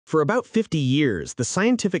For about 50 years, the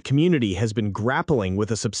scientific community has been grappling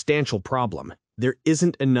with a substantial problem. There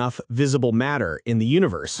isn't enough visible matter in the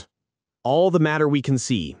universe. All the matter we can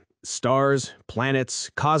see, stars,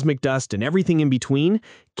 planets, cosmic dust, and everything in between,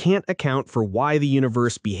 can't account for why the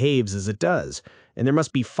universe behaves as it does, and there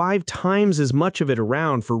must be 5 times as much of it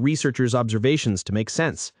around for researchers' observations to make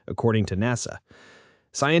sense, according to NASA.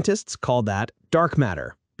 Scientists call that dark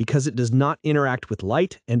matter because it does not interact with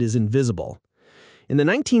light and is invisible. In the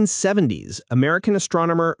 1970s, American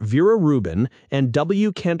astronomer Vera Rubin and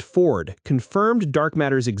W. Kent Ford confirmed dark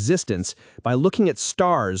matter's existence by looking at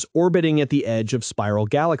stars orbiting at the edge of spiral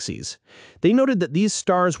galaxies. They noted that these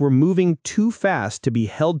stars were moving too fast to be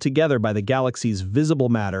held together by the galaxy's visible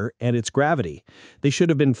matter and its gravity. They should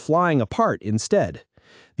have been flying apart instead.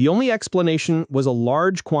 The only explanation was a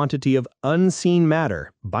large quantity of unseen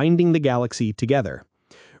matter binding the galaxy together.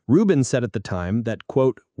 Rubin said at the time that,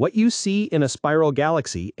 quote, "What you see in a spiral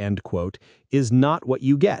galaxy," end quote, "is not what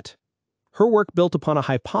you get." Her work built upon a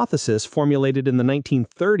hypothesis formulated in the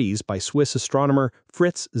 1930s by Swiss astronomer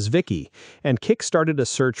Fritz Zwicky and kick-started a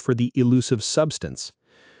search for the elusive substance.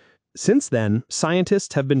 Since then,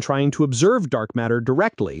 scientists have been trying to observe dark matter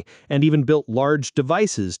directly and even built large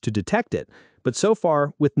devices to detect it, but so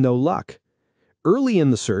far with no luck. Early in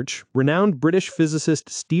the search, renowned British physicist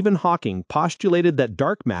Stephen Hawking postulated that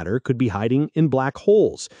dark matter could be hiding in black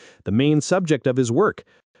holes, the main subject of his work,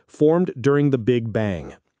 formed during the Big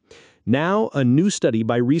Bang. Now, a new study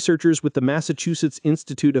by researchers with the Massachusetts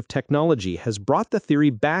Institute of Technology has brought the theory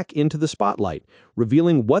back into the spotlight,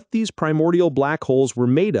 revealing what these primordial black holes were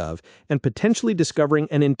made of and potentially discovering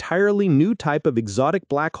an entirely new type of exotic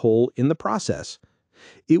black hole in the process.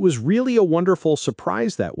 "It was really a wonderful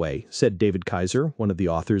surprise that way," said David Kaiser, one of the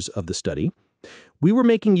authors of the study. "We were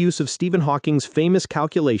making use of Stephen Hawking's famous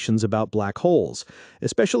calculations about black holes,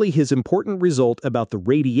 especially his important result about the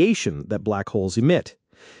radiation that black holes emit.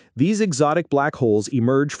 These exotic black holes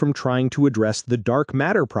emerge from trying to address the dark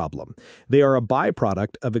matter problem. They are a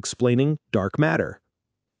byproduct of explaining dark matter."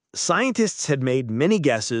 Scientists had made many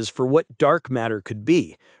guesses for what dark matter could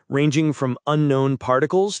be, ranging from unknown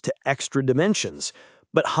particles to extra dimensions.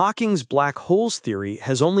 But Hawking's black holes theory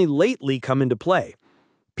has only lately come into play.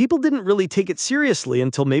 People didn't really take it seriously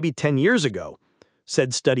until maybe 10 years ago,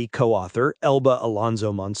 said study co-author Elba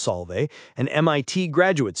Alonso Monsalve, an MIT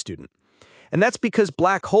graduate student. And that's because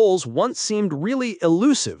black holes once seemed really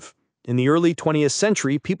elusive. In the early 20th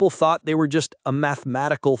century, people thought they were just a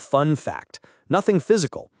mathematical fun fact, nothing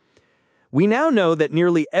physical. We now know that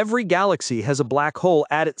nearly every galaxy has a black hole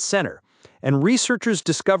at its center, and researchers'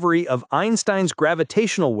 discovery of Einstein's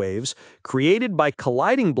gravitational waves created by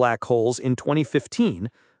colliding black holes in 2015,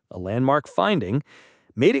 a landmark finding,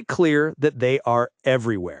 made it clear that they are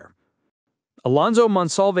everywhere. Alonso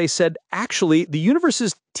Monsalve said, "Actually, the universe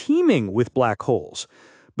is teeming with black holes,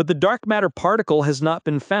 but the dark matter particle has not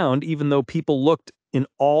been found even though people looked in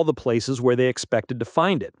all the places where they expected to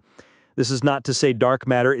find it." This is not to say dark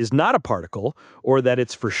matter is not a particle, or that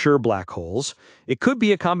it's for sure black holes. It could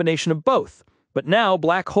be a combination of both. But now,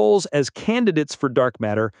 black holes as candidates for dark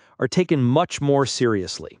matter are taken much more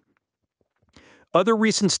seriously. Other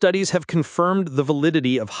recent studies have confirmed the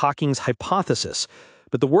validity of Hawking's hypothesis,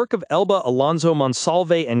 but the work of Elba Alonso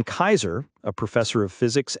Monsalve and Kaiser, a professor of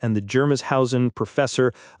physics and the Germeshausen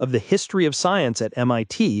professor of the history of science at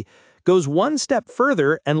MIT, goes one step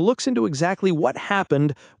further and looks into exactly what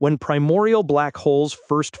happened when primordial black holes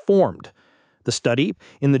first formed. The study,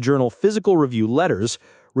 in the journal Physical Review Letters,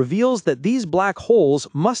 reveals that these black holes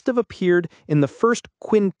must have appeared in the first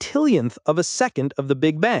quintillionth of a second of the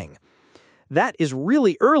Big Bang. That is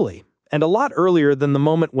really early, and a lot earlier than the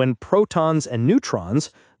moment when protons and neutrons,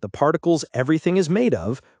 the particles everything is made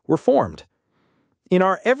of, were formed. "In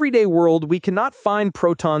our everyday world, we cannot find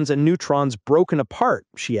protons and neutrons broken apart,"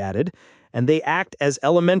 she added, "and they act as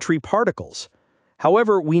elementary particles.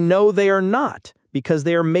 However, we know they are not, because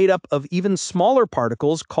they are made up of even smaller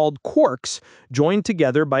particles called quarks, joined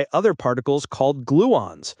together by other particles called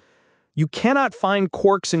gluons. You cannot find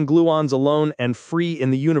quarks and gluons alone and free in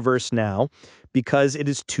the universe now, because it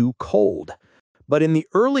is too cold. But in the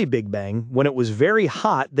early Big Bang, when it was very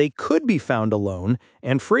hot, they could be found alone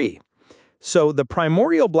and free. So the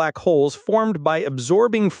primordial black holes formed by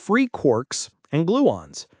absorbing free quarks and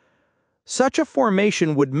gluons. Such a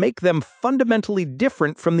formation would make them fundamentally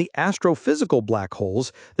different from the astrophysical black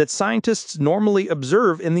holes that scientists normally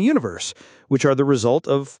observe in the universe, which are the result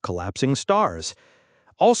of collapsing stars.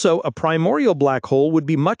 Also, a primordial black hole would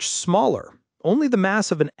be much smaller, only the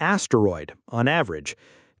mass of an asteroid, on average,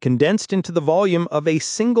 condensed into the volume of a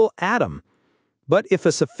single atom. But if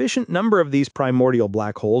a sufficient number of these primordial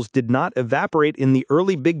black holes did not evaporate in the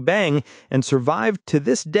early Big Bang and survived to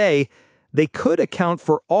this day, they could account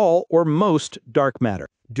for all or most dark matter.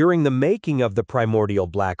 During the making of the primordial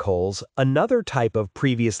black holes, another type of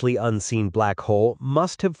previously unseen black hole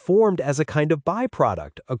must have formed as a kind of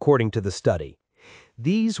byproduct, according to the study.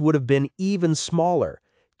 These would have been even smaller,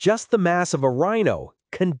 just the mass of a rhino,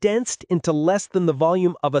 condensed into less than the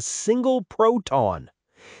volume of a single proton.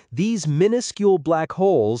 These minuscule black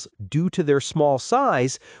holes, due to their small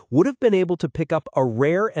size, would have been able to pick up a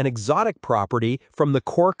rare and exotic property from the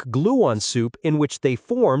quark gluon soup in which they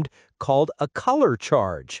formed, called a color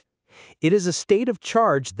charge. It is a state of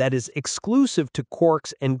charge that is exclusive to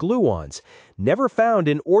quarks and gluons, never found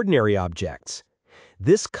in ordinary objects.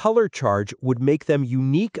 This color charge would make them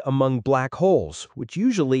unique among black holes, which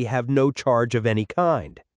usually have no charge of any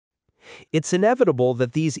kind. It's inevitable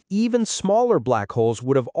that these even smaller black holes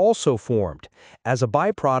would have also formed as a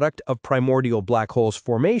byproduct of primordial black holes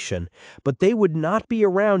formation, but they would not be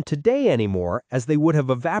around today anymore as they would have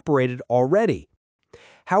evaporated already.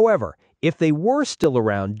 However, if they were still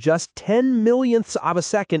around just 10 millionths of a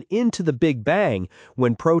second into the Big Bang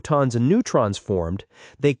when protons and neutrons formed,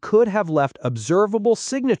 they could have left observable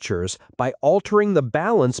signatures by altering the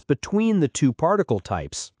balance between the two particle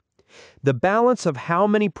types. The balance of how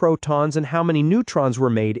many protons and how many neutrons were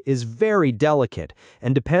made is very delicate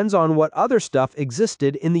and depends on what other stuff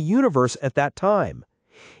existed in the universe at that time.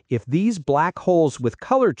 If these black holes with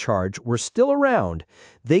color charge were still around,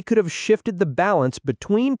 they could have shifted the balance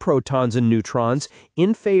between protons and neutrons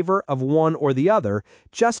in favor of one or the other,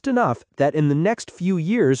 just enough that in the next few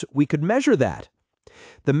years we could measure that.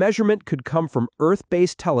 The measurement could come from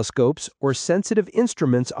Earth-based telescopes or sensitive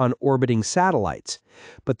instruments on orbiting satellites.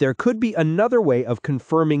 But there could be another way of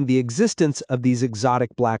confirming the existence of these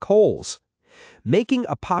exotic black holes. Making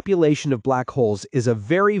a population of black holes is a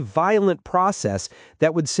very violent process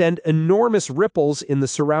that would send enormous ripples in the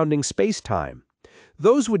surrounding space-time.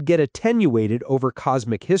 Those would get attenuated over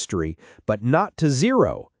cosmic history, but not to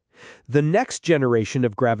zero. The next generation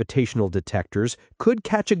of gravitational detectors could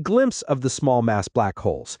catch a glimpse of the small mass black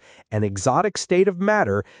holes, an exotic state of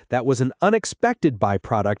matter that was an unexpected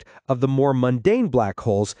byproduct of the more mundane black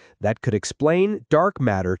holes that could explain dark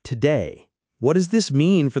matter today. What does this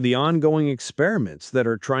mean for the ongoing experiments that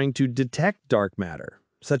are trying to detect dark matter,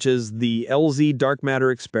 such as the LZ dark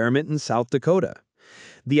matter experiment in South Dakota?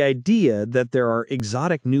 The idea that there are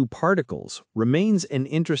exotic new particles remains an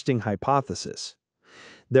interesting hypothesis.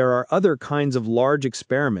 There are other kinds of large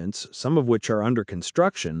experiments, some of which are under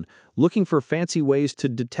construction, looking for fancy ways to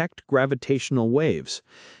detect gravitational waves,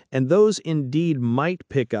 and those indeed might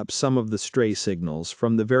pick up some of the stray signals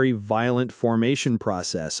from the very violent formation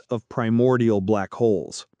process of primordial black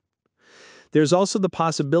holes. There's also the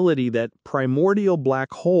possibility that primordial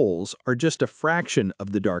black holes are just a fraction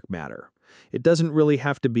of the dark matter. It doesn't really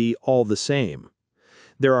have to be all the same.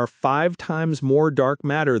 There are 5 times more dark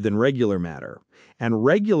matter than regular matter, and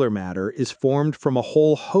regular matter is formed from a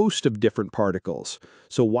whole host of different particles,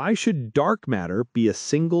 so why should dark matter be a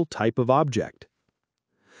single type of object?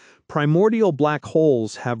 Primordial black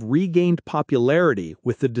holes have regained popularity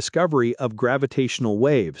with the discovery of gravitational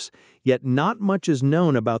waves, yet not much is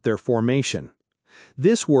known about their formation.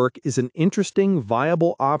 This work is an interesting,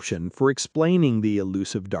 viable option for explaining the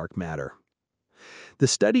elusive dark matter. The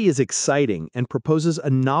study is exciting and proposes a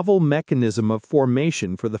novel mechanism of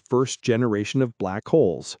formation for the first generation of black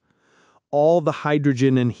holes. All the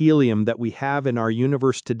hydrogen and helium that we have in our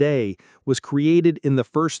universe today was created in the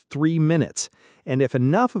first 3 minutes, and if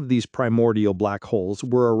enough of these primordial black holes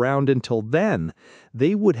were around until then,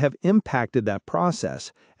 they would have impacted that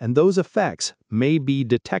process, and those effects may be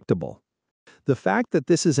detectable. The fact that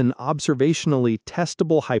this is an observationally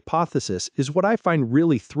testable hypothesis is what I find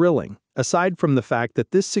really thrilling, aside from the fact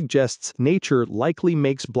that this suggests nature likely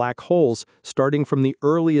makes black holes starting from the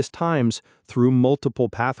earliest times through multiple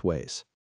pathways.